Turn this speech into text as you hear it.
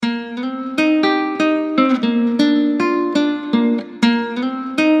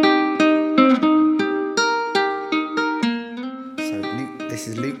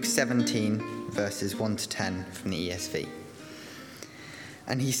17, verses 1 to 10 from the ESV.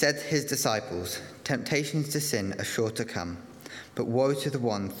 And he said to his disciples, "Temptations to sin are sure to come, but woe to the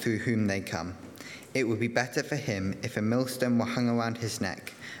one through whom they come. It would be better for him if a millstone were hung around his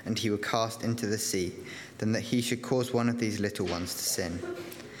neck and he were cast into the sea, than that he should cause one of these little ones to sin.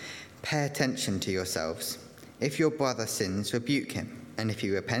 Pay attention to yourselves. If your brother sins, rebuke him, and if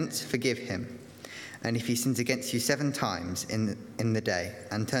he repents, forgive him. And if he sins against you 7 times in the day,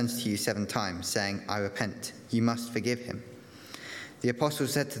 and turns to you 7 times, saying, 'I repent,' you must forgive him." The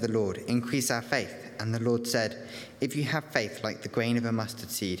apostles said to the Lord, "Increase our faith." And the Lord said, "If you have faith like the grain of a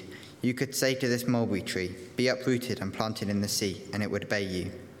mustard seed, you could say to this mulberry tree, 'Be uprooted and planted in the sea,' and it would obey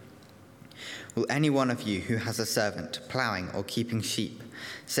you. Will any one of you who has a servant ploughing or keeping sheep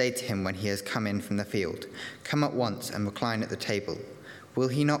say to him when he has come in from the field, 'Come at once and recline at the table'? Will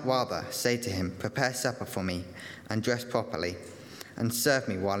he not rather say to him, 'Prepare supper for me, and dress properly, and serve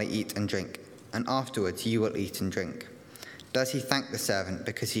me while I eat and drink, and afterwards you will eat and drink'? Does he thank the servant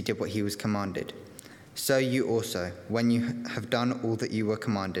because he did what he was commanded? So you also, when you have done all that you were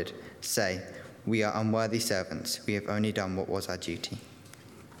commanded, say, 'We are unworthy servants. We have only done what was our duty.'"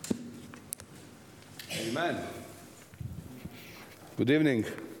 Amen. Good evening.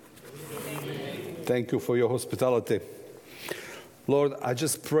 Thank you for your hospitality. Lord, I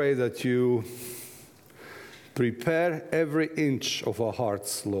just pray that you prepare every inch of our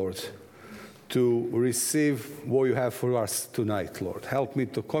hearts, Lord, to receive what you have for us tonight, Lord. Help me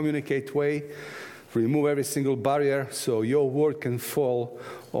to communicate well, remove every single barrier so your word can fall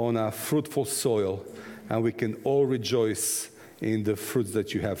on a fruitful soil and we can all rejoice in the fruits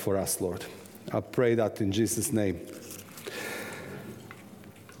that you have for us, Lord. I pray that in Jesus' name.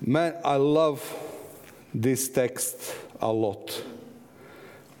 Man, I love this text a lot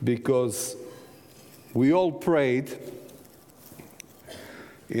because we all prayed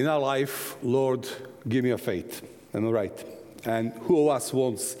in our life, "Lord, give me a faith." Am I right? And who of us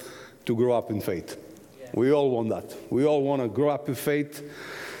wants to grow up in faith? Yeah. We all want that. We all want to grow up in faith.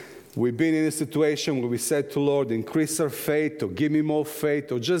 We've been in a situation where we said to Lord, "Increase our faith," or "Give me more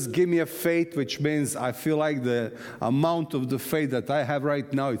faith," or just give me a faith, which means I feel like the amount of the faith that I have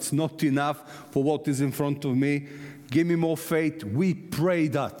right now, it's not enough for what is in front of me. Give me more faith. We pray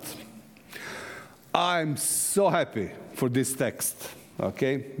that. I'm so happy for this text,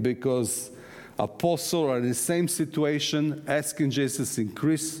 okay? Because apostles are in the same situation, asking Jesus to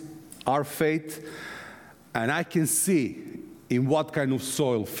increase our faith, and I can see in what kind of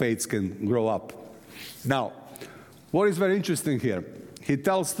soil faith can grow up. Now, what is very interesting here, he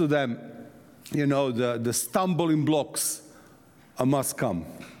tells to them, the stumbling blocks must come.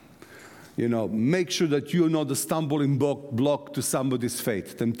 Make sure that you're not the stumbling block to somebody's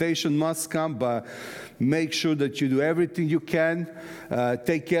faith. Temptation must come, but make sure that you do everything you can.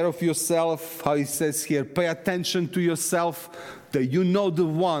 Take care of yourself, how he says here, pay attention to yourself, that you know the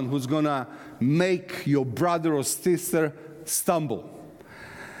one who's going to make your brother or sister stumble.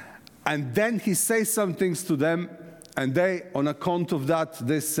 And then he says some things to them, and they, on account of that,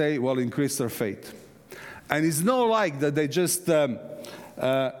 they say, well, increase their faith. And it's not like that they just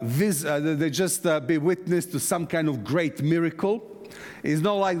be witness to some kind of great miracle. It's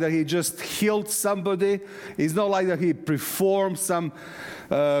not like that he just healed somebody. It's not like that he performed some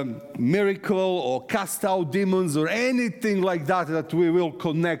miracle or cast out demons or anything like that that we will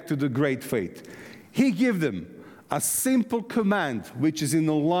connect to the great faith. He gave them a simple command which is in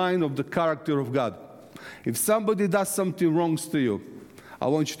the line of the character of God. If somebody does something wrong to you, I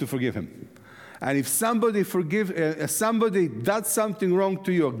want you to forgive him. And if somebody does something wrong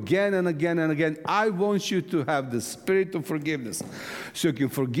to you again and again and again, I want you to have the spirit of forgiveness so you can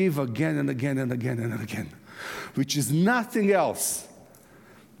forgive again and again and again and again, which is nothing else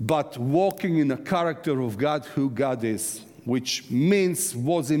but walking in the character of God, who God is, which means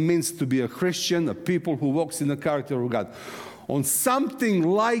what it means to be a Christian, a people who walks in the character of God. On something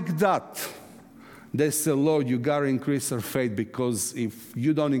like that, they say, Lord, you got to increase our faith, because if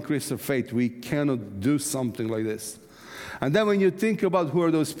you don't increase our faith, we cannot do something like this. And then when you think about who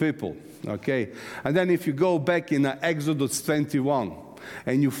are those people, okay, and then if you go back in Exodus 21,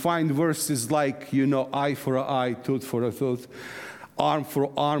 and you find verses like, eye for an eye, tooth for a tooth, arm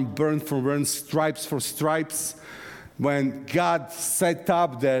for arm, burn for burn, stripes for stripes. When God set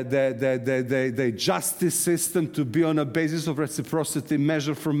up the justice system to be on a basis of reciprocity,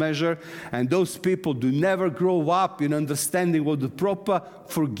 measure for measure, and those people do never grow up in understanding what the proper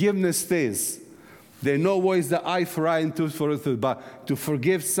forgiveness is. They know what is the eye for eye and tooth for a tooth, but to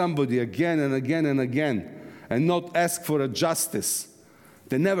forgive somebody again and again and again and not ask for a justice.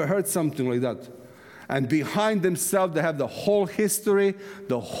 They never heard something like that. And behind themselves, they have the whole history,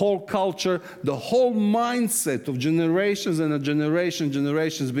 the whole culture, the whole mindset of generations and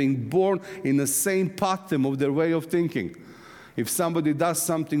generations being born in the same pattern of their way of thinking. If somebody does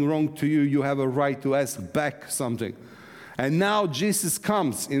something wrong to you, you have a right to ask back something. And now Jesus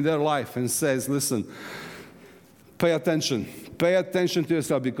comes in their life and says, listen, pay attention. Pay attention to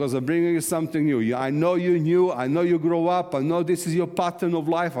yourself because I'm bringing you something new. I know you knew. I know you grow up. I know this is your pattern of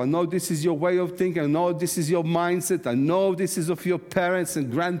life. I know this is your way of thinking. I know this is your mindset. I know this is of your parents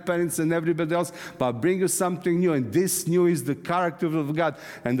and grandparents and everybody else. But I bring you something new. And this new is the character of God.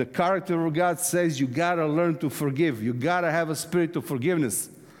 And the character of God says you got to learn to forgive. You got to have a spirit of forgiveness.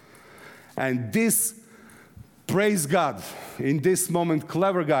 And this, praise God, in this moment,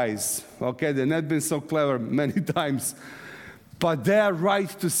 clever guys, okay, they've not been so clever many times, but they're right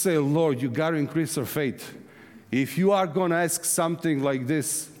to say, Lord, you got to increase our faith. If you are going to ask something like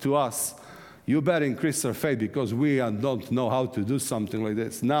this to us, you better increase our faith because we don't know how to do something like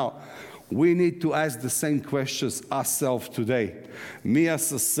this. Now, we need to ask the same questions ourselves today. Me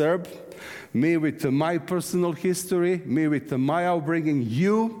as a Serb, me with my personal history, me with my upbringing,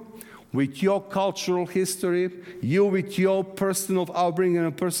 you with your cultural history, you with your personal upbringing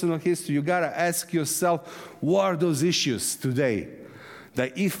and personal history, you got to ask yourself, what are those issues today?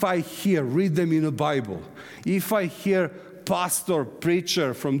 That if I read them in the Bible, if I hear pastor,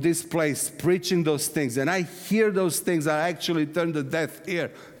 preacher from this place preaching those things, and I hear those things, I actually turn the deaf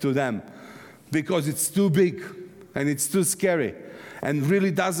ear to them because it's too big and it's too scary and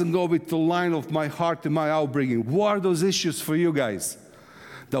really doesn't go with the line of my heart and my upbringing. What are those issues for you guys?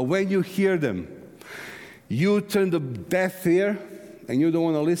 That when you hear them, you turn the deaf ear and you don't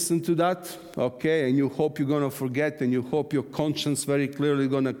want to listen to that, okay? And you hope you're going to forget and you hope your conscience very clearly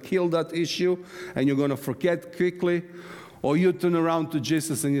going to kill that issue and you're going to forget quickly. Or you turn around to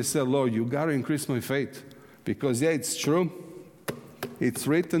Jesus and you say, Lord, you got to increase my faith. Because, yeah, it's true. It's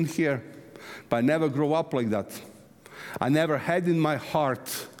written here. But I never grew up like that. I never had in my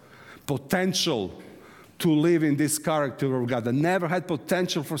heart potential to live in this character of God. I never had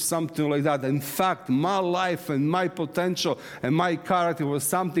potential for something like that. In fact, my life and my potential and my character was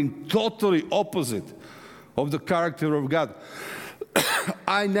something totally opposite of the character of God.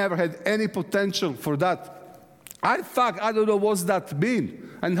 I never had any potential for that. I thought, I don't know what's that mean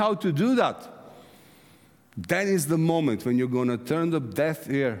and how to do that. Then is the moment when you're going to turn the deaf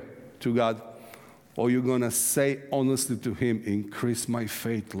ear to God, or you're going to say honestly to Him, increase my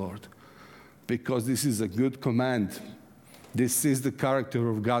faith, Lord. Because this is a good command. This is the character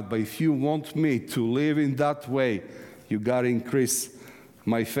of God. But if you want me to live in that way, you got to increase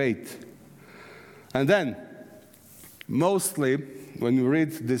my faith. And then, mostly, when we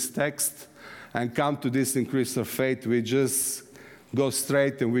read this text and come to this increase of faith, we just go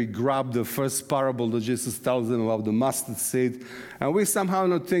straight and we grab the first parable that Jesus tells them about the mustard seed. And we somehow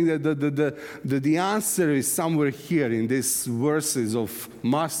not think that the answer is somewhere here in these verses of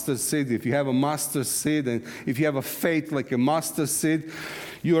mustard seed. If you have a mustard seed and if you have a faith like a mustard seed,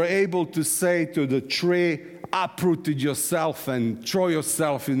 you are able to say to the tree, uproot it yourself and throw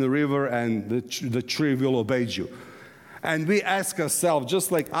yourself in the river and the tree will obey you. And we ask ourselves,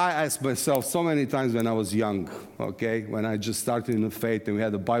 just like I asked myself so many times when I was young, okay, when I just started in the faith and we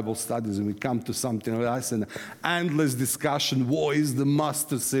had the Bible studies and we come to something like that, and endless discussion, what is the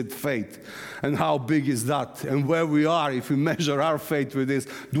mustard seed faith? And how big is that? And where we are, if we measure our faith with this,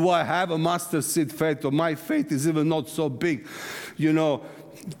 do I have a mustard seed faith or my faith is even not so big? You know,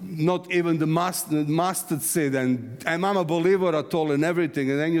 not even the mustard seed, and I'm a believer at all and everything,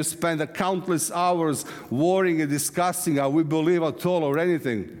 and then you spend countless hours worrying and discussing how we believe at all or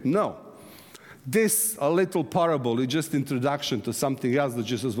anything. No. This, a little parable, is just introduction to something else that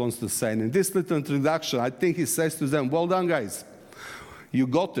Jesus wants to say. And in this little introduction, I think He says to them, well done, guys. You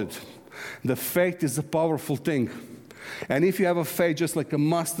got it. The faith is a powerful thing. And if you have a faith just like a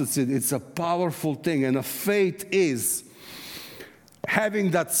mustard seed, it's a powerful thing. And a faith is having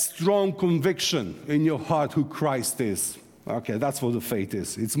that strong conviction in your heart who Christ is. Okay, that's what the faith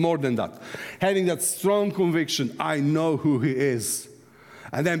is. It's more than that. Having that strong conviction, I know who He is.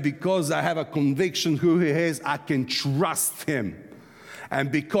 And then because I have a conviction who He is, I can trust Him.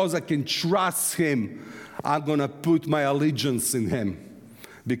 And because I can trust Him, I'm going to put my allegiance in Him.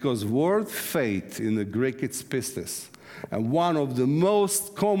 Because word faith in the Greek, it's pistis. And one of the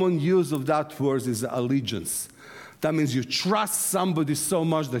most common use of that word is allegiance. That means you trust somebody so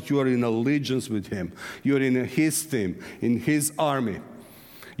much that you are in allegiance with him. You're in his team, in his army.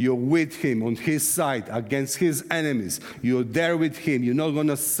 You're with him on his side against his enemies. You're there with him. You're not going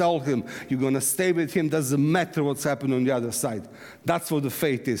to sell him. You're going to stay with him. Doesn't matter what's happening on the other side. That's what the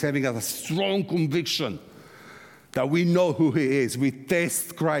faith is, having a strong conviction that we know who he is. We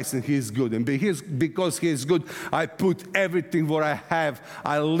taste Christ and he is good. And because he is good, I put everything what I have,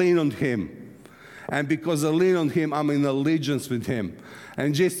 I lean on him. And because I lean on him, I'm in allegiance with him.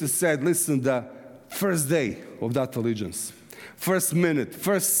 And Jesus said, listen, the first day of that allegiance, first minute,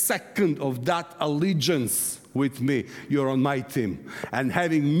 first second of that allegiance with me, you're on my team. And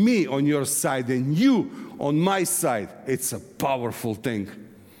having me on your side and you on my side, it's a powerful thing.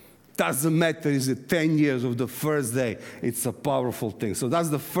 Doesn't matter, is it 10 years of the first day, it's a powerful thing. So that's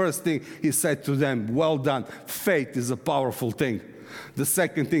the first thing he said to them, well done, faith is a powerful thing. The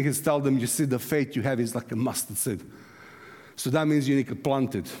second thing he's told them, you see, the faith you have is like a mustard seed. So that means you need to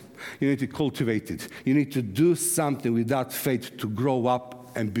plant it, you need to cultivate it, you need to do something with that faith to grow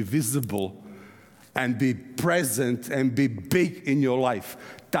up and be visible and be present and be big in your life.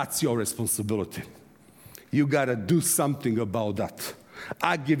 That's your responsibility. You got to do something about that.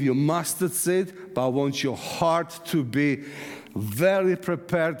 I give you mustard seed, but I want your heart to be very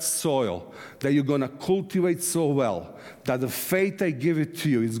prepared soil that you're going to cultivate so well that the faith I give it to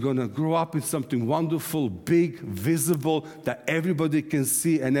you is going to grow up in something wonderful, big, visible, that everybody can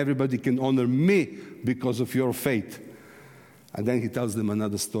see and everybody can honor me because of your faith. And then he tells them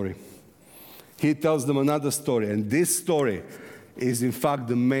another story. He tells them another story, and this story is in fact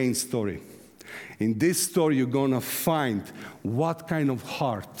the main story. In this story, you're going to find what kind of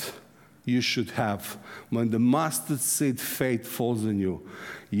heart you should have. When the mustard seed faith falls on you,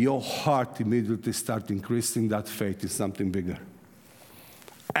 your heart immediately starts increasing that faith in something bigger.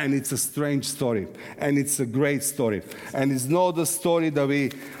 And it's a strange story, and it's a great story. And it's not a story that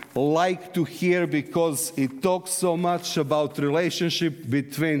we like to hear because it talks so much about relationship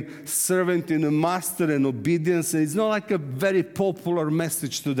between servant and a master and obedience. And it's not like a very popular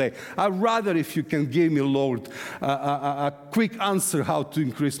message today. I'd rather if you can give me, Lord, a quick answer how to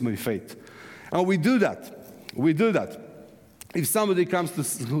increase my faith. And we do that. We do that. If somebody comes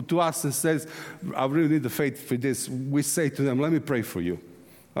to us and says, I really need the faith for this, we say to them, let me pray for you.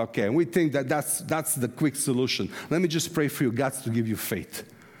 Okay, and we think that that's the quick solution. Let me just pray for you, God, to give you faith.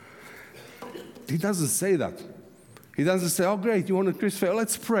 He doesn't say that. He doesn't say, oh, great, you want to increase faith?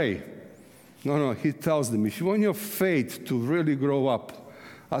 Let's pray. No, he tells them, if you want your faith to really grow up,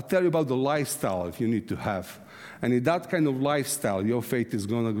 I'll tell you about the lifestyle you need to have. And in that kind of lifestyle, your faith is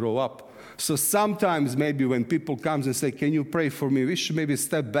going to grow up. So sometimes maybe when people come and say, can you pray for me? We should maybe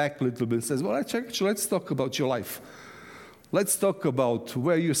step back a little bit and say, well, actually, let's talk about your life. Let's talk about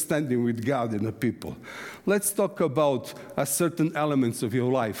where you're standing with God and the people. Let's talk about certain elements of your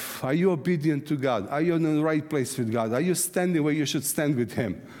life. Are you obedient to God? Are you in the right place with God? Are you standing where you should stand with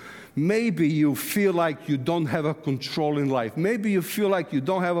Him? Maybe you feel like you don't have a control in life. Maybe you feel like you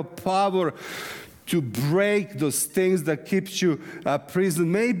don't have a power to break those things that keeps you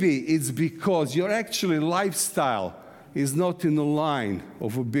prison. Maybe it's because your actually lifestyle is not in the line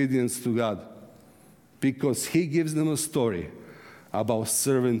of obedience to God. Because he gives them a story about a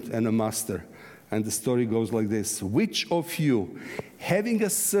servant and a master. And the story goes like this. Which of you, having a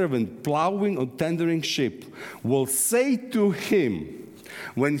servant plowing or tendering sheep, will say to him,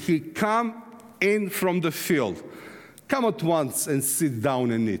 when he come in from the field, come at once and sit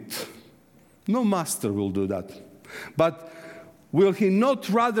down and eat? No master will do that. But will he not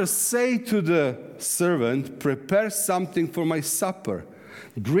rather say to the servant, prepare something for my supper?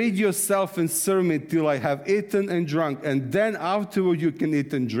 Greet yourself and serve me till I have eaten and drunk, and then afterward you can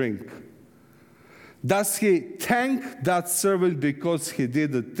eat and drink. Does he thank that servant because he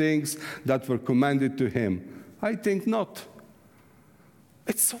did the things that were commanded to him? I think not.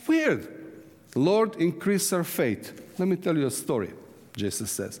 It's so weird. Lord, increase our faith. Let me tell you a story,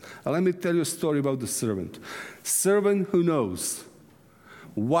 Jesus says. Let me tell you a story about the servant. Servant who knows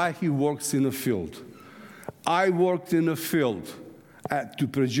why he works in a field. I worked in a field to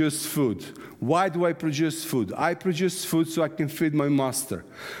produce food. Why do I produce food? I produce food so I can feed my master.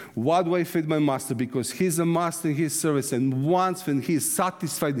 Why do I feed my master? Because he's a master in his service, and once when he's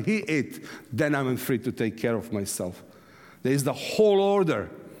satisfied, he eats, then I'm free to take care of myself. There is the whole order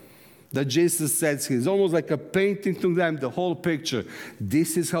that Jesus says. He's almost like a painting to them, the whole picture.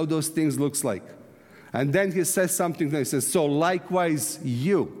 This is how those things looks like. And then he says something, he says, so likewise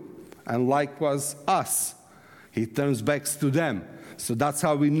you, and likewise us. He turns back to them. So that's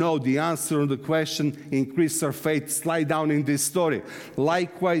how we know the answer on the question, increase our faith, slide down in this story.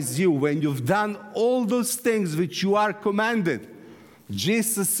 Likewise you, when you've done all those things which you are commanded,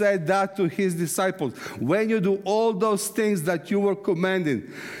 Jesus said that to his disciples. When you do all those things that you were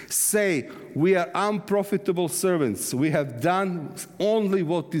commanding, say, we are unprofitable servants. We have done only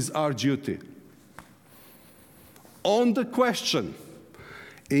what is our duty. On the question,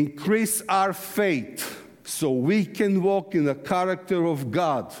 increase our faith so we can walk in the character of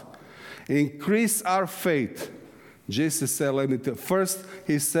God. Increase our faith. Jesus said, let me tell you. First,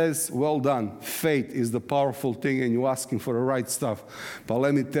 he says, well done. Faith is the powerful thing and you're asking for the right stuff. But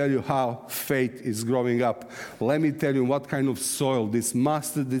let me tell you how faith is growing up. Let me tell you what kind of soil this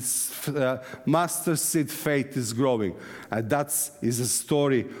mustard seed faith is growing. And that is a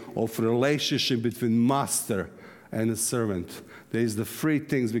story of relationship between master and a servant. There is the three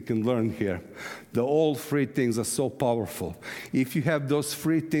things we can learn here. All three things are so powerful. If you have those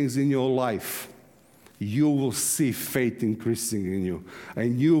three things in your life, you will see faith increasing in you.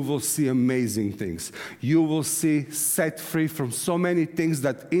 And you will see amazing things. You will see set free from so many things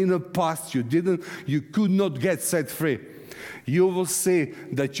that in the past you could not get set free. You will see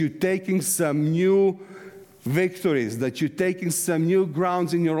that you're taking some new victories, that you're taking some new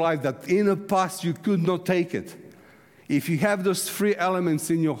grounds in your life that in the past you could not take it. If you have those three elements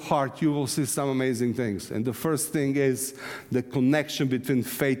in your heart, you will see some amazing things. And the first thing is the connection between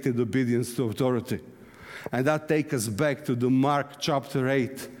faith and obedience to authority. And that takes us back to the Mark chapter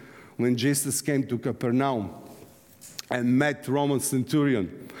 8, when Jesus came to Capernaum and met Roman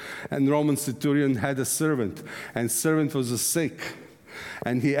centurion. And Roman centurion had a servant, and servant was sick.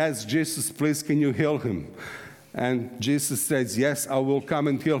 And he asked Jesus, please, can you heal him? And Jesus says, yes, I will come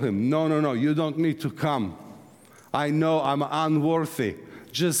and heal him. No, you don't need to come. I know I'm unworthy.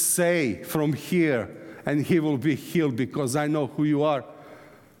 Just say from here, and he will be healed because I know who you are.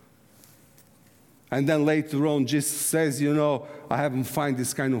 And then later on, Jesus says, I haven't found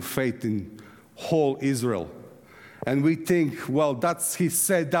this kind of faith in whole Israel. And we think, well, he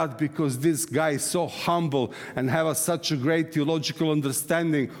said that because this guy is so humble and have such a great theological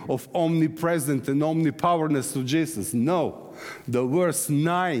understanding of omnipresent and omnipowerness of Jesus. No. The verse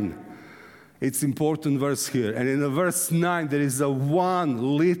 9, it's important verse here. And in the verse 9, there is a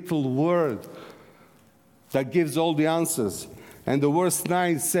one little word that gives all the answers. And the verse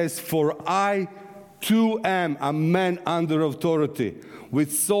 9 says, for I too am a man under authority,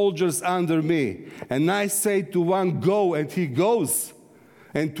 with soldiers under me. And I say to one, go, and he goes.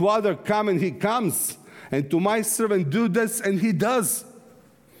 And to other, come, and he comes. And to my servant, do this, and he does.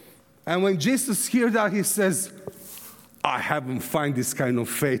 And when Jesus hears that, he says, I haven't found this kind of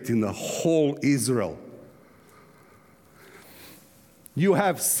faith in the whole Israel. You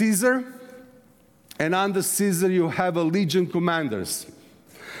have Caesar, and under Caesar you have a legion commanders.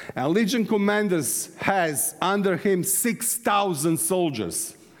 And legion commanders has under him 6,000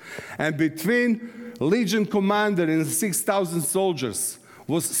 soldiers. And between legion commander and 6,000 soldiers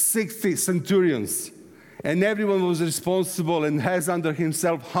was 60 centurions. And everyone was responsible and has under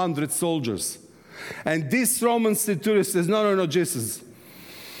himself 100 soldiers. And this Roman centurion says, no, Jesus,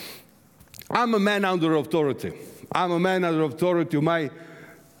 I'm a man under authority. I'm a man under authority of my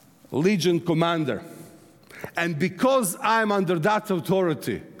legion commander. And because I'm under that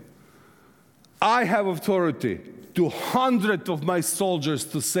authority, I have authority to 100 of my soldiers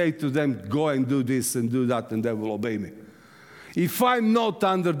to say to them, go and do this and do that, and they will obey me. If I'm not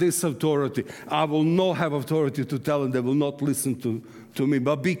under this authority, I will not have authority to tell them, they will not listen to me.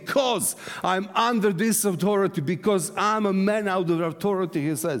 But because I'm under this authority, because I'm a man under authority,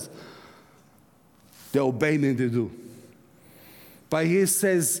 he says, they obey me and they do. But he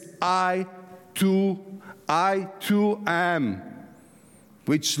says, I too am.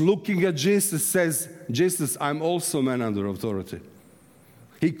 Which looking at Jesus says, Jesus, I'm also a man under authority.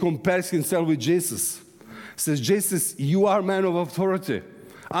 He compares himself with Jesus. Says, Jesus, you are man of authority,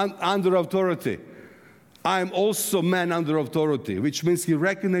 under authority. I'm also man under authority, which means he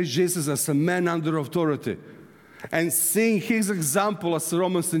recognized Jesus as a man under authority. And seeing his example as a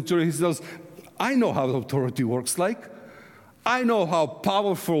Roman centurion, he says, I know how authority works like. I know how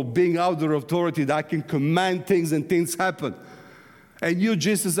powerful being under authority that I can command things and things happen. And you,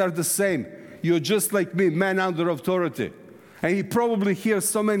 Jesus, are the same. You're just like me, man under authority. And he probably hears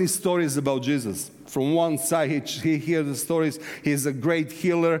so many stories about Jesus. From one side, he hears the stories. He's a great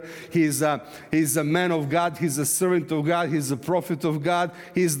healer. He's a man of God. He's a servant of God. He's a prophet of God.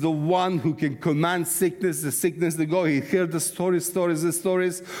 He's the one who can command sickness, the sickness to go. He heard the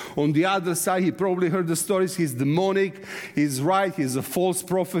stories. On the other side, he probably heard the stories. He's demonic. He's right. He's a false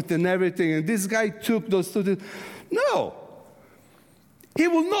prophet and everything. And this guy took those stories. No. He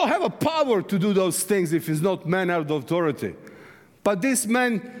will not have a power to do those things if he's not man under authority. But this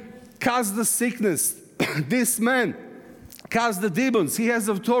man cast the sickness. This man cast the demons. He has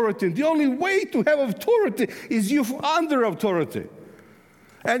authority. And the only way to have authority is you're under authority.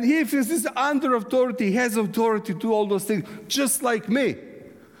 And if he is under authority, he has authority to do all those things, just like me.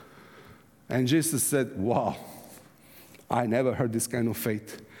 And Jesus said, wow, I never heard this kind of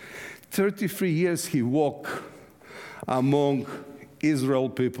faith. 33 years he walked among Israel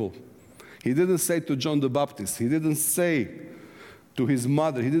people. He didn't say to John the Baptist, he didn't say to his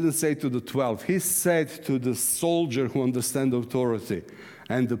mother, he didn't say to the 12. He said to the soldier who understands authority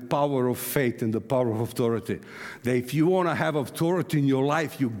and the power of faith and the power of authority, that if you want to have authority in your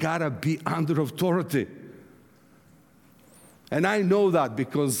life, you got to be under authority. And I know that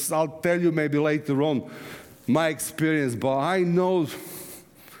because I'll tell you maybe later on my experience, but I know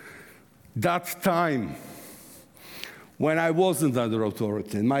that time when I wasn't under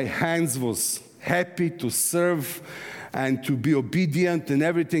authority and my hands was happy to serve and to be obedient and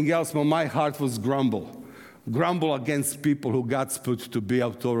everything else, but my heart was grumble against people who God's put to be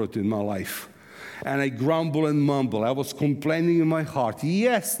authority in my life. And I grumble and mumble. I was complaining in my heart.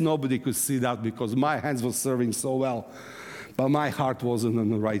 Yes, nobody could see that because my hands were serving so well. But my heart wasn't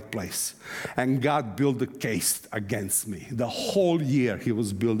in the right place. And God built a case against me. The whole year he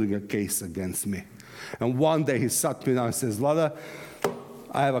was building a case against me. And one day he sat me down and says, Vlada,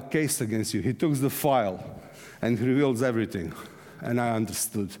 I have a case against you. He took the file and reveals everything. And I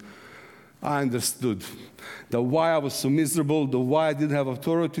understood. The why I was so miserable, the why I didn't have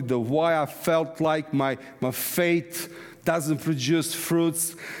authority, the why I felt like my faith doesn't produce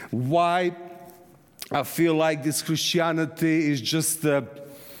fruits, why I feel like this Christianity is just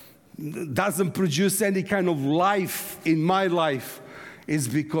doesn't produce any kind of life in my life, is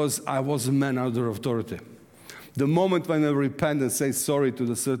because I was a man under authority. The moment when I repent and say sorry to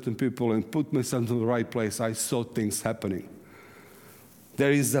the certain people and put myself in the right place, I saw things happening.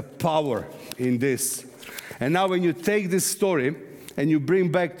 There is a power in this. And now when you take this story and you bring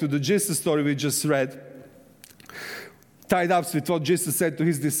back to the Jesus story we just read, tied up with what Jesus said to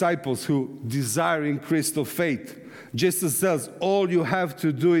his disciples who desire increase of faith. Jesus says, all you have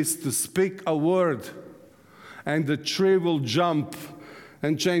to do is to speak a word and the tree will jump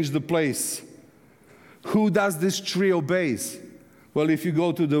and change the place. Who does this tree obeys? Well, if you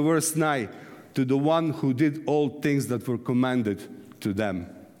go to the verse 9, to the one who did all things that were commanded to them.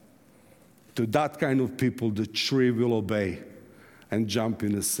 To that kind of people, the tree will obey and jump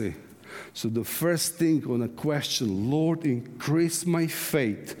in the sea. So the first thing on a question, Lord, increase my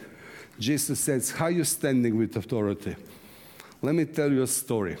faith. Jesus says, how are you standing with authority? Let me tell you a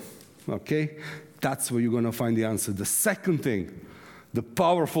story, okay? That's where you're going to find the answer. The second thing, the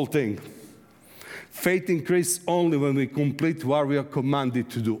powerful thing, faith increases only when we complete what we are commanded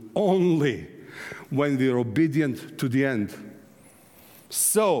to do, only when we are obedient to the end.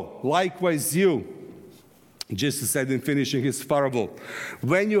 So, likewise you, Jesus said in finishing his parable,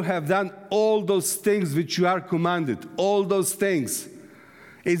 when you have done all those things which you are commanded, all those things,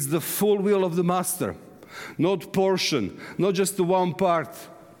 it's the full will of the Master, not portion, not just the one part.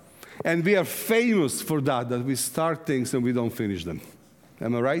 And we are famous for that we start things and we don't finish them.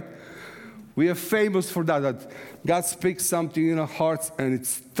 Am I right? We are famous for that God speaks something in our hearts and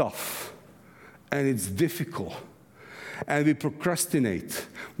it's tough and it's difficult. And we procrastinate.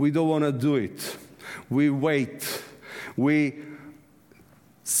 We don't want to do it. We wait. We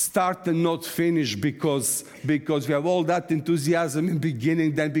start and not finish because we have all that enthusiasm in the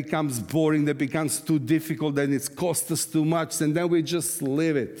beginning, then becomes boring, then becomes too difficult, then it's cost us too much, and then we just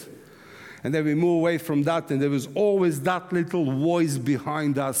leave it. And then we move away from that, and there was always that little voice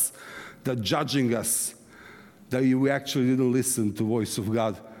behind us that judging us, that we actually didn't listen to the voice of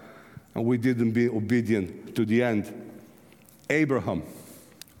God, and we didn't be obedient to the end. Abraham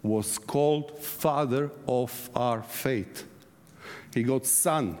was called father of our faith. He got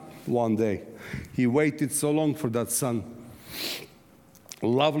son one day. He waited so long for that son.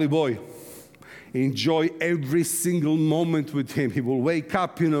 Lovely boy. Enjoy every single moment with him. He will wake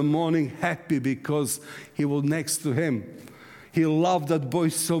up in the morning happy because he was next to him. He loved that boy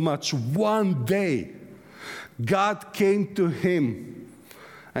so much. One day, God came to him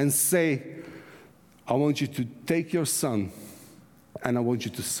and said, I want you to take your son and I want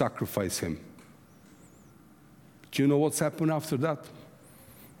you to sacrifice him. Do you know what's happened after that?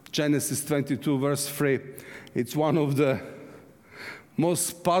 Genesis 22, verse 3. It's one of the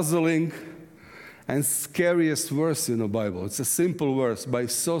most puzzling and scariest verse in the Bible. It's a simple verse, but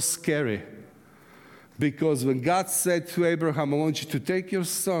it's so scary. Because when God said to Abraham, I want you to take your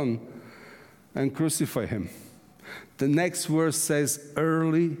son and crucify him. The next verse says,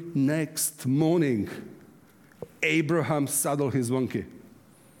 early next morning, Abraham saddled his donkey.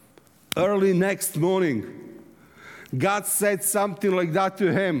 Early next morning, God said something like that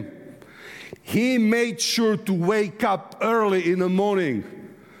to him. He made sure to wake up early in the morning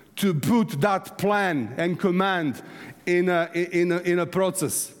to put that plan and command in a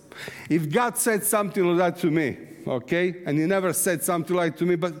process. If God said something like that to me, okay, and he never said something like to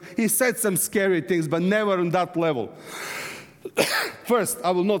me, but he said some scary things, but never on that level. First,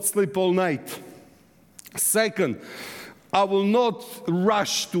 I will not sleep all night. Second, I will not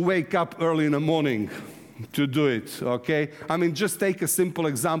rush to wake up early in the morning to do it, okay? I mean, just take a simple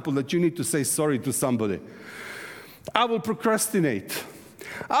example that you need to say sorry to somebody. I will procrastinate.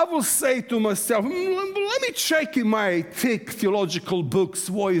 I will say to myself, let me check in my thick theological books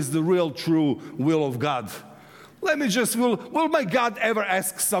what is the real true will of God. Let me just, will my God ever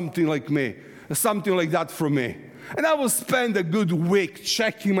ask something like that from me? And I will spend a good week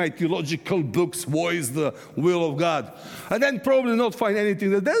checking my theological books, what is the will of God. And then probably not find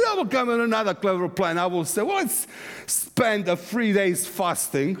anything. Then I will come with another clever plan. I will say, well, let's spend 3 days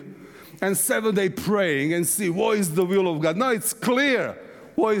fasting and 7 days praying and see what is the will of God. Now it's clear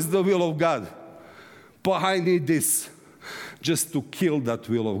what is the will of God. But I need this just to kill that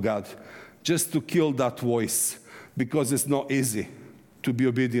will of God, just to kill that voice, because it's not easy to be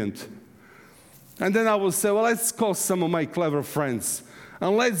obedient. And then I will say, well, let's call some of my clever friends,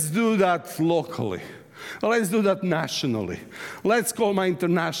 and let's do that locally. Let's do that nationally. Let's call my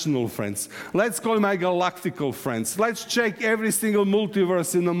international friends. Let's call my galactical friends. Let's check every single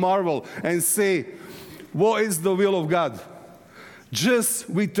multiverse in the Marvel and see what is the will of God. Just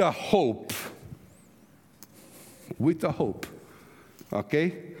with a hope. With a hope.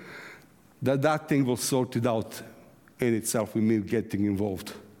 Okay? That thing will sort it out in itself with me getting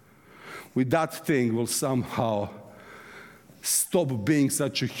involved. With that thing will somehow stop being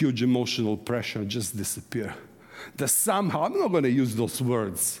such a huge emotional pressure, just disappear. That somehow, I'm not going to use those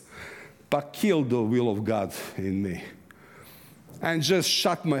words, but kill the will of God in me. And just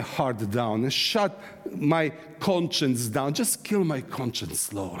shut my heart down and shut my conscience down. Just kill my conscience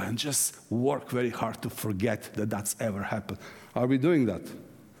slowly and just work very hard to forget that that's ever happened. Are we doing that?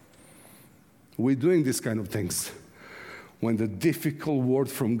 We're doing these kind of things. When the difficult word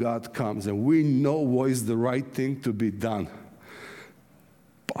from God comes and we know what is the right thing to be done,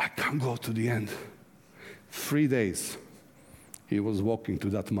 but I can't go to the end. 3 days he was walking to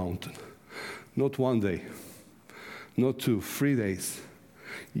that mountain. Not 1 day, not 2, 3 days.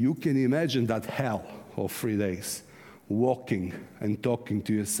 You can imagine that hell of 3 days, walking and talking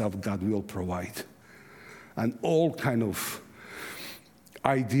to yourself, God will provide. And all kind of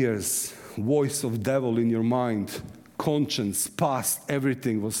ideas, voice of devil in your mind, conscience, past,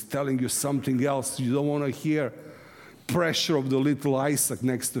 everything was telling you something else you don't want to hear. Pressure of the little Isaac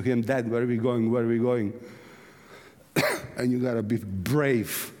next to him, Dad, where are we going, where are we going? And you got to be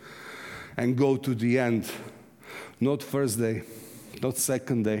brave and go to the end. Not first day, not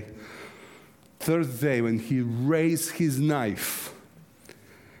second day. Third day, when he raised his knife,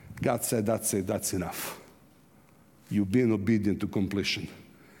 God said, that's it, that's enough. You've been obedient to completion.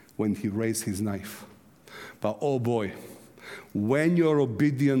 When he raised his knife. But oh boy, when you're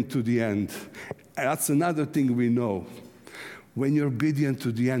obedient to the end, that's another thing we know. When you're obedient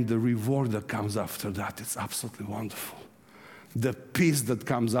to the end, the reward that comes after that is absolutely wonderful. The peace that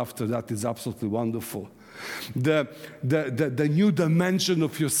comes after that is absolutely wonderful. The new dimension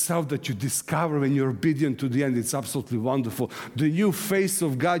of yourself that you discover when you're obedient to the end, it's absolutely wonderful. The new face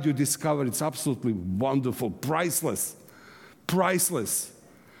of God you discover, it's absolutely wonderful, priceless, priceless.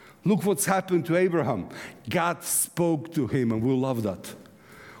 Look what's happened to Abraham. God spoke to him, and we love that.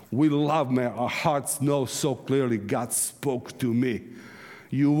 We love, man, our hearts know so clearly, God spoke to me.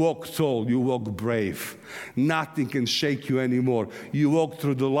 You walk tall, you walk brave. Nothing can shake you anymore. You walk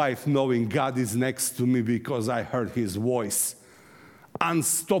through the life knowing God is next to me because I heard his voice.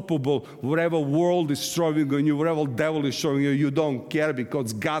 Unstoppable, whatever world is throwing on you, whatever devil is showing you, you don't care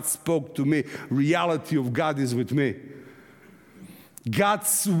because God spoke to me. Reality of God is with me. God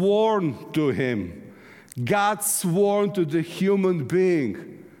sworn to him. God sworn to the human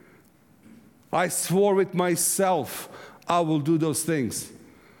being. I swore with myself, I will do those things.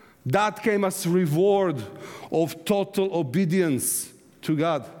 That came as reward of total obedience to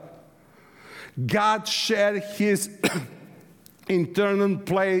God. God shared his internal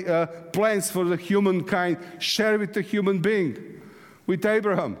plans for the humankind, shared with the human being, with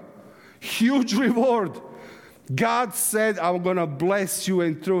Abraham. Huge reward. God said, I'm going to bless you,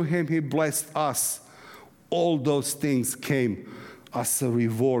 and through him, he blessed us. All those things came as a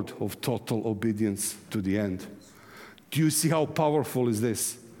reward of total obedience to the end. Do you see how powerful is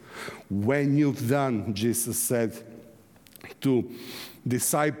this? When you've done, Jesus said to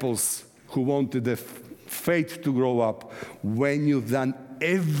disciples who wanted the faith to grow up when you've done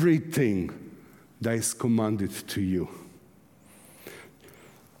everything that is commanded to you.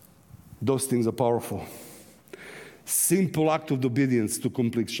 Those things are powerful. Simple act of obedience to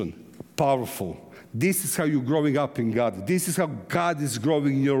completion. Powerful. This is how you're growing up in God. This is how God is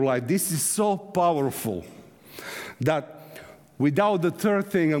growing in your life. This is so powerful that without the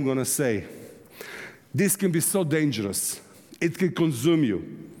third thing I'm going to say, this can be so dangerous. It can consume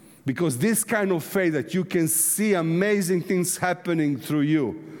you. Because this kind of faith that you can see amazing things happening through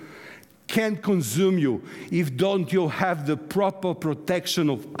you can consume you if don't you have the proper protection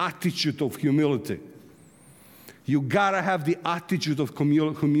of attitude of humility. You gotta have the attitude of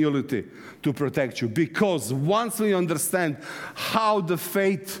humility to protect you. Because once we understand how the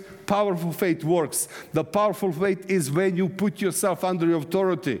faith, powerful faith works, the powerful faith is when you put yourself under your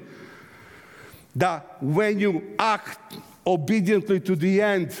authority. That when you act obediently to the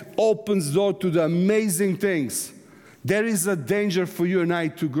end, opens door to the amazing things. There is a danger for you and I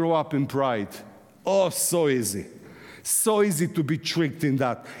to grow up in pride. Oh, so easy. So easy to be tricked in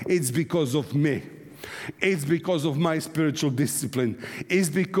that. It's because of me. It's because of my spiritual discipline. It's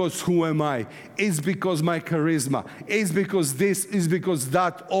because who am I? It's because my charisma. It's because this. It's because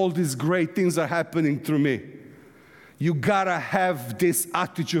that. All these great things are happening through me. You gotta have this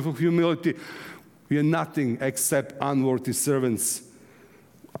attitude of humility. We are nothing except unworthy servants,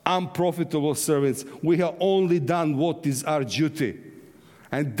 unprofitable servants. We have only done what is our duty.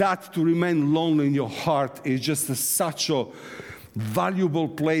 And that to remain lonely in your heart is just such a valuable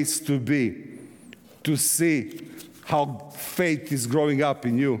place to be, to see how faith is growing up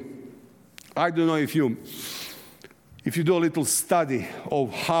in you. I don't know if you do a little study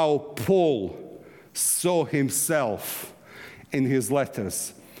of how Paul saw himself in his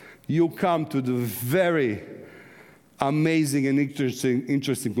letters, you come to the very amazing and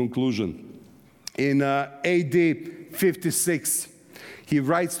interesting conclusion. In AD 56, he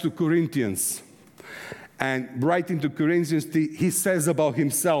writes to Corinthians. And writing to Corinthians, he says about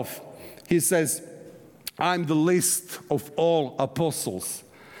himself, he says, I'm the least of all apostles.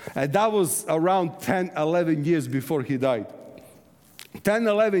 And that was around 10, 11 years before he died. 10,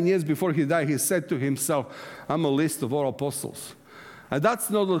 11 years before he died, he said to himself, I'm a least of all apostles. And that's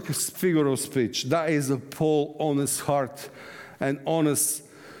not a figure of speech. That is a Paul honest heart and honest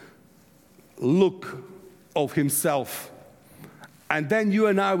look of himself. And then you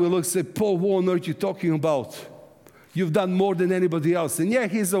and I will look and say, Paul, what on earth are you talking about? You've done more than anybody else. And yeah,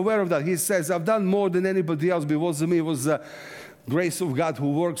 he's aware of that. He says, I've done more than anybody else because of me. It was the grace of God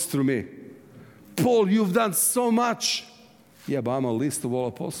who works through me. Paul, you've done so much. Yeah, but I'm a least of all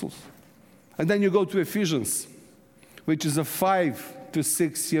apostles. And then you go to Ephesians, which is 5 to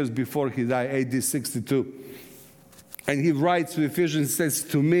 6 years before he died, AD 62. And he writes to Ephesians, says,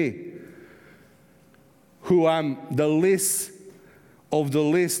 to me, who am the least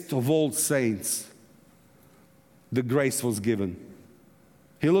of all saints, the grace was given.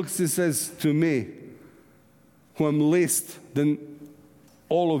 He looks, he says, to me, who am least than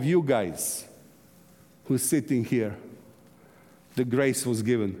all of you guys who's sitting here, the grace was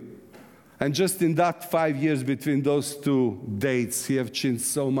given. And just in that 5 years between those two dates, he have changed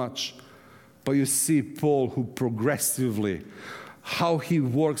so much. But you see Paul, who progressively, how he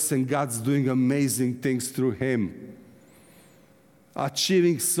works and God's doing amazing things through him.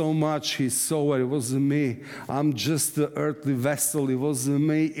 Achieving so much, he's so aware. It wasn't me. I'm just the earthly vessel. It wasn't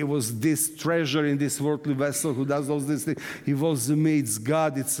me. It was this treasure in this earthly vessel who does all these things. It wasn't me. It's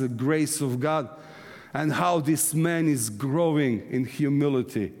God. It's the grace of God. And how this man is growing in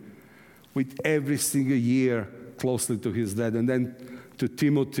humility with every single year closely to his death. And then to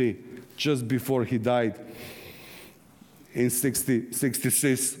Timothy, just before he died, in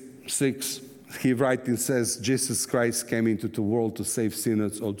 66, he writes and says, Jesus Christ came into the world to save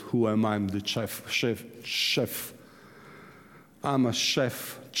sinners, of who am I? I'm the chef. I'm a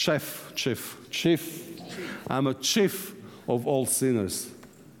chef. I'm a chief of all sinners.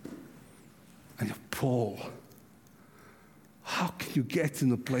 And Paul, how can you get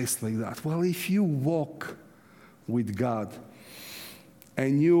in a place like that? Well, if you walk with God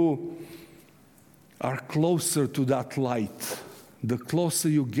and you are closer to that light, the closer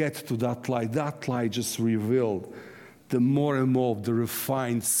you get to that light just revealed the more and more of the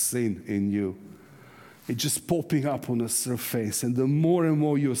refined sin in you. It's just popping up on the surface. And the more and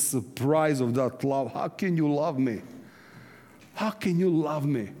more you're surprised of that love, how can you love me? How can you love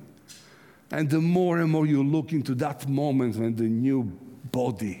me? And the more and more you look into that moment when the new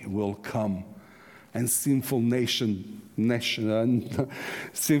body will come and sinful nature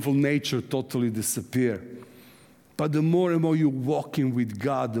totally disappear. But the more and more you're walking with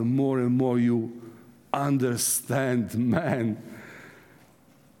God, the more and more you understand, man,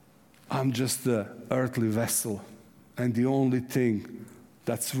 I'm just an earthly vessel. And the only thing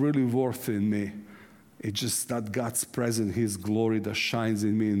that's really worth in me is just that God's presence, His glory that shines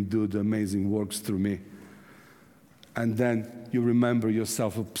in me and do the amazing works through me. And then you remember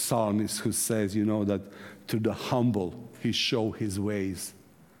yourself a psalmist who says, that to the humble, He shows His ways.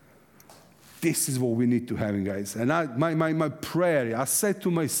 This is what we need to have, guys. And my prayer, I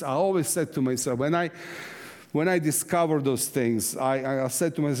always said to myself, when I discovered those things, I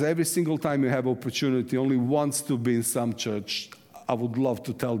said to myself, every single time you have opportunity, only once to be in some church, I would love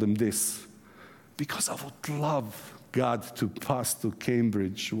to tell them this. Because I would love God to pass to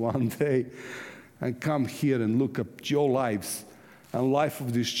Cambridge one day and come here and look at your lives and life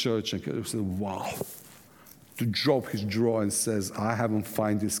of this church and say, wow. To drop his jaw and says, I haven't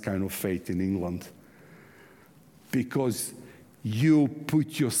found this kind of faith in England. Because you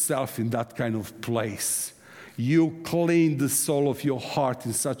put yourself in that kind of place. You clean the soul of your heart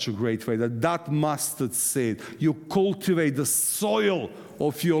in such a great way that mustard seed, you cultivate the soil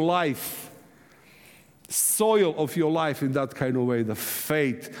of your life. Soil of your life in that kind of way. The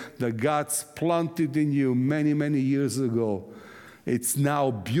faith that God's planted in you many, many years ago. It's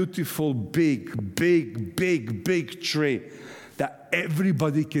now beautiful, big tree that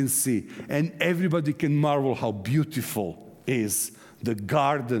everybody can see and everybody can marvel how beautiful is the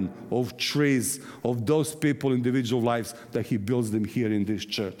garden of trees of those people, individual lives that He builds them here in this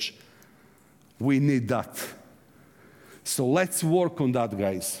church. We need that. So let's work on that,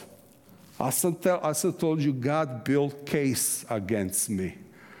 guys. As I told you, God built case against me.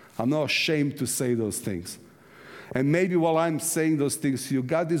 I'm not ashamed to say those things. And maybe while I'm saying those things to you,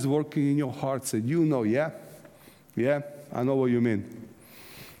 God is working in your hearts and yeah, I know what you mean.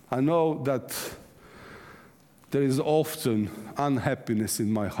 I know that there is often unhappiness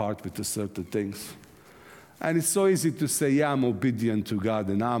in my heart with certain things. And it's so easy to say, yeah, I'm obedient to God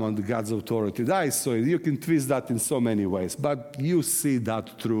and I'm under God's authority. That is so easy. You can twist that in so many ways. But you see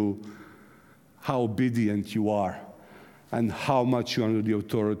that through how obedient you are and how much you're under the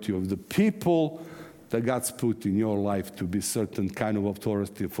authority of the people that God's put in your life to be certain kind of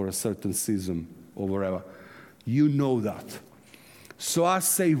authority for a certain season or wherever. You know that. So I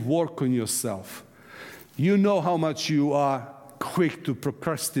say work on yourself. You know how much you are quick to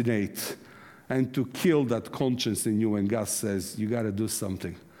procrastinate and to kill that conscience in you when God says, you got to do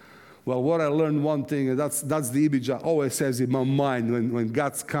something. Well, what I learned one thing, and that's the image I always have in my mind when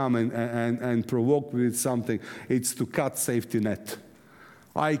God's come and provoke me with something, it's to cut safety net.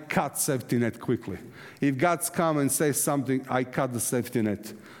 I cut safety net quickly. If God's come and says something, I cut the safety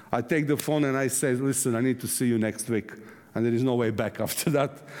net. I take the phone and I say, listen, I need to see you next week. And there is no way back after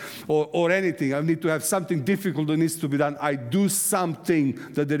that. Or anything. I need to have something difficult that needs to be done. I do something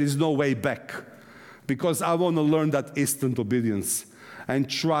that there is no way back. Because I want to learn that instant obedience. And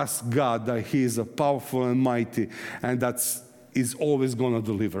trust God that He is a powerful and mighty. And that is always going to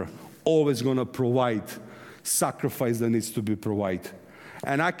deliver. Always going to provide sacrifice that needs to be provided.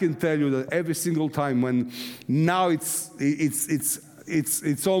 And I can tell you that every single time when now it's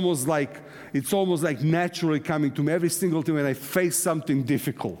almost like naturally coming to me every single time when I face something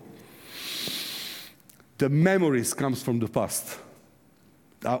difficult. The memories comes from the past.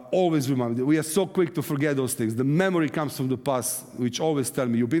 I always remember. We are so quick to forget those things. The memory comes from the past, which always tell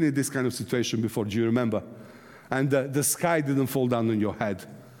me, you've been in this kind of situation before. Do you remember? And the sky didn't fall down on your head.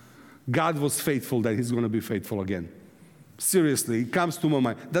 God was faithful, then He's going to be faithful again. Seriously, it comes to my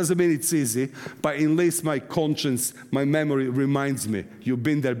mind. Doesn't mean it's easy, but at least my conscience, my memory reminds me, you've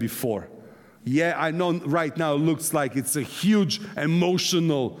been there before. Yeah, I know right now it looks like it's a huge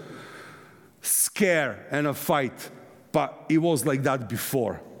emotional scare and a fight, but it was like that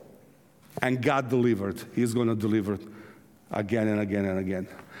before. And God delivered. He's going to deliver again and again and again.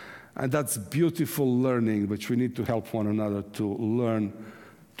 And that's beautiful learning, which we need to help one another to learn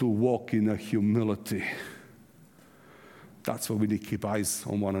to walk in a humility. That's why we need to keep eyes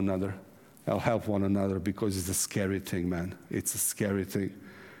on one another. I'll help one another because it's a scary thing, man. It's a scary thing.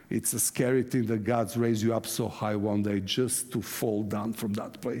 It's a scary thing that God's raised you up so high one day just to fall down from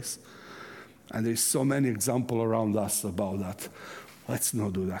that place. And there's so many examples around us about that. Let's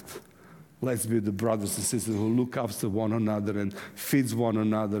not do that. Let's be the brothers and sisters who look after one another and feeds one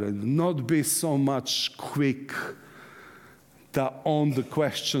another and not be so much quick that on the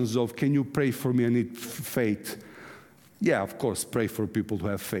questions of, can you pray for me? I need faith. Yeah, of course, pray for people who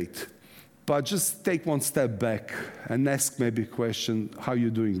have faith. But just take one step back and ask maybe a question, how are you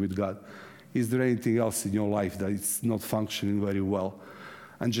doing with God? Is there anything else in your life that is not functioning very well?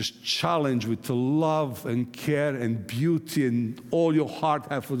 and just challenge with the love and care and beauty and all your heart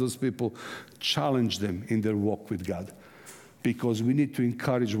have for those people. Challenge them in their walk with God. Because we need to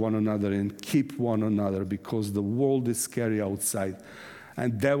encourage one another and keep one another, because the world is scary outside.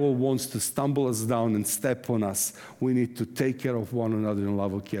 And devil wants to stumble us down and step on us. We need to take care of one another in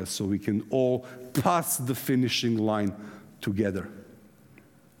love and care so we can all pass the finishing line together.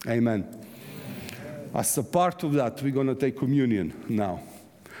 Amen. As a part of that, we're going to take communion now.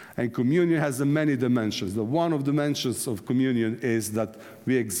 And communion has many dimensions. The one of the dimensions of communion is that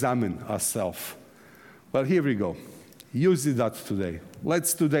we examine ourselves. Well, here we go. Use that today.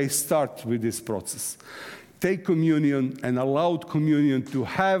 Let's today start with this process. Take communion and allow communion to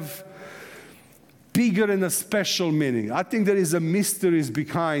have bigger and a special meaning. I think there is a mystery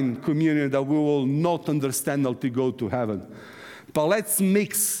behind communion that we will not understand until we go to heaven. But let's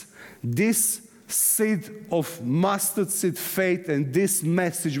mix this seed of mustard seed faith and this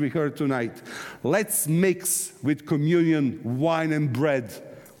message we heard tonight. Let's mix with communion wine and bread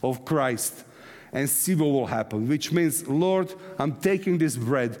of Christ and see what will happen. Which means, Lord, I'm taking this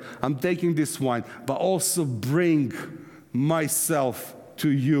bread, I'm taking this wine, but also bring myself to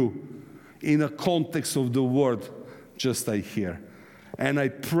you in a context of the word just like here. And I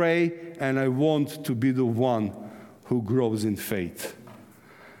pray and I want to be the one who grows in faith.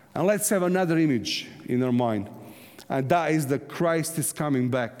 And let's have another image in our mind. And that is that Christ is coming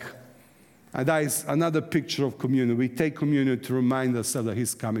back. And that is another picture of communion. We take communion to remind ourselves that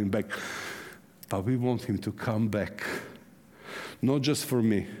He's coming back. But we want Him to come back. Not just for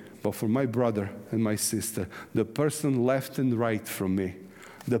me, but for my brother and my sister. The person left and right from me.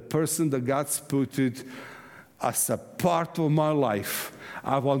 The person that God's put it as a part of my life.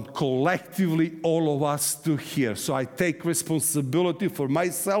 I want collectively all of us to hear. So I take responsibility for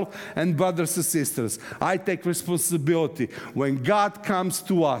myself and brothers and sisters. I take responsibility. When God comes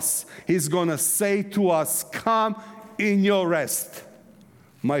to us, He's going to say to us, come in your rest,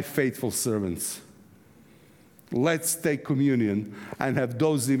 my faithful servants. Let's take communion and have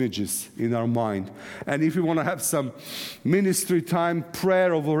those images in our mind. And if you want to have some ministry time,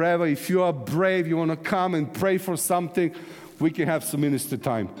 prayer or whatever, if you are brave, you want to come and pray for something, we can have some ministry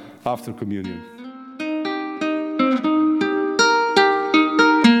time after communion.